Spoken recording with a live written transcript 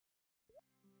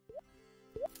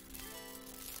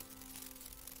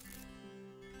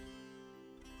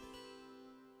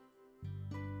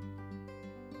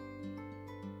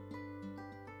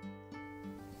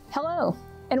Hello,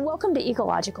 and welcome to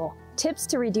Ecological, tips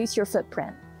to reduce your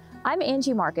footprint. I'm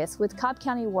Angie Marcus with Cobb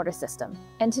County Water System,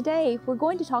 and today we're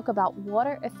going to talk about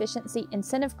water efficiency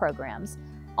incentive programs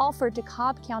offered to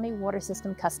Cobb County Water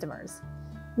System customers.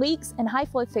 Leaks and high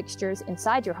flow fixtures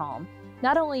inside your home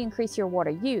not only increase your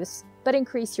water use, but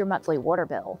increase your monthly water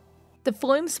bill. The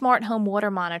Flume Smart Home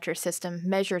Water Monitor System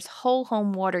measures whole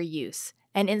home water use,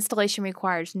 and installation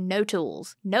requires no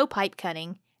tools, no pipe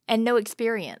cutting, and no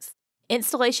experience.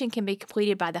 Installation can be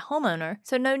completed by the homeowner,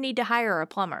 so no need to hire a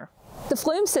plumber. The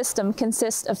Flume system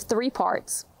consists of 3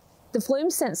 parts: the Flume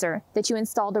sensor that you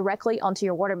install directly onto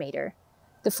your water meter,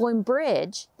 the Flume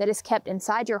bridge that is kept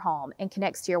inside your home and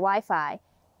connects to your Wi-Fi,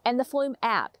 and the Flume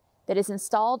app that is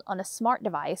installed on a smart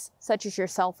device such as your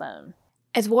cell phone.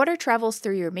 As water travels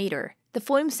through your meter, the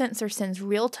Flume sensor sends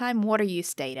real-time water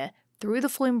use data through the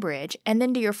Flume bridge and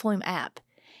then to your Flume app.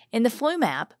 In the Flume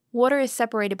app, water is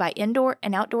separated by indoor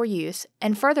and outdoor use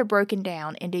and further broken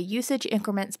down into usage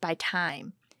increments by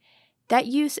time. That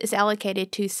use is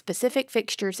allocated to specific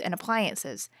fixtures and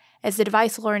appliances as the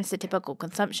device learns the typical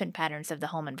consumption patterns of the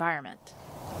home environment.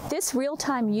 This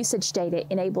real-time usage data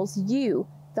enables you,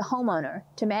 the homeowner,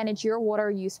 to manage your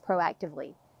water use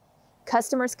proactively.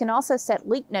 Customers can also set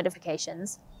leak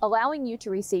notifications, allowing you to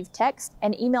receive text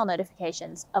and email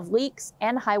notifications of leaks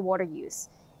and high water use,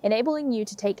 enabling you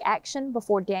to take action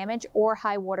before damage or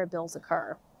high water bills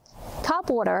occur. Cobb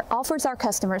Water offers our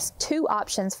customers 2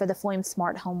 options for the Flume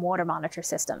Smart Home Water Monitor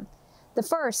System. The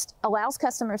first allows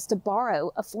customers to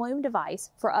borrow a Flume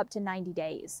device for up to 90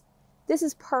 days. This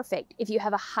is perfect if you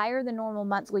have a higher than normal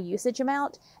monthly usage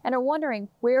amount and are wondering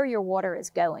where your water is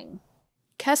going.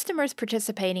 Customers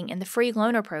participating in the free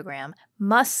loaner program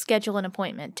must schedule an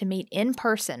appointment to meet in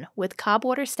person with Cobb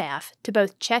Water staff to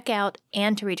both check out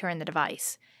and to return the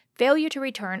device. Failure to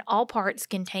return all parts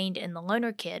contained in the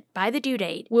loaner kit by the due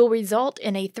date will result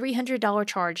in a $300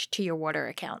 charge to your water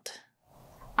account.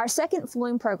 Our second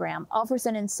Flume program offers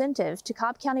an incentive to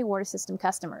Cobb County Water System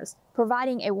customers,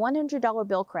 providing a $100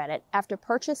 bill credit after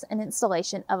purchase and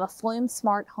installation of a Flume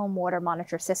Smart Home Water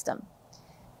Monitor System.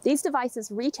 These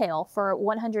devices retail for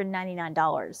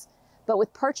 $199, but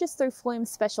with purchase through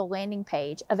Flume's special landing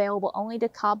page available only to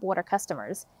Cobb Water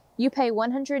customers, you pay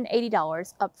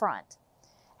 $180 up front.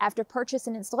 After purchase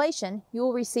and installation, you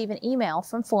will receive an email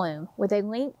from Flume with a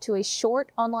link to a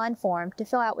short online form to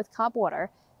fill out with Cobb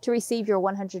Water to receive your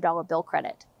 $100 bill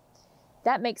credit.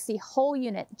 That makes the whole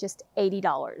unit just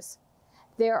 $80.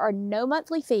 There are no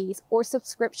monthly fees or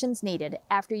subscriptions needed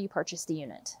after you purchase the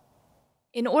unit.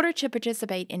 In order to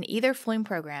participate in either Flume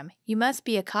program, you must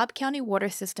be a Cobb County Water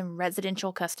System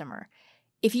residential customer.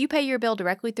 If you pay your bill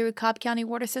directly through Cobb County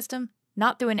Water System,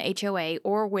 not through an HOA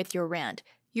or with your rent,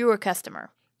 you're a customer.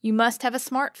 You must have a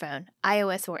smartphone,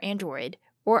 iOS or Android,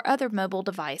 or other mobile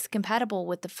device compatible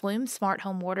with the Flume Smart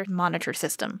Home Water Monitor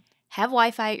System, have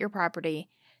Wi-Fi at your property,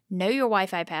 know your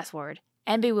Wi-Fi password,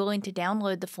 and be willing to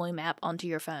download the Flume app onto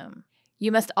your phone.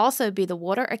 You must also be the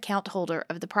water account holder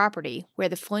of the property where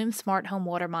the Flume Smart Home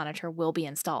Water Monitor will be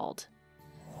installed.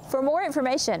 For more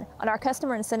information on our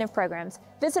customer incentive programs,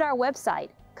 visit our website,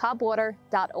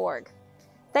 cobbwater.org.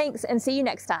 Thanks, and see you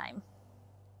next time.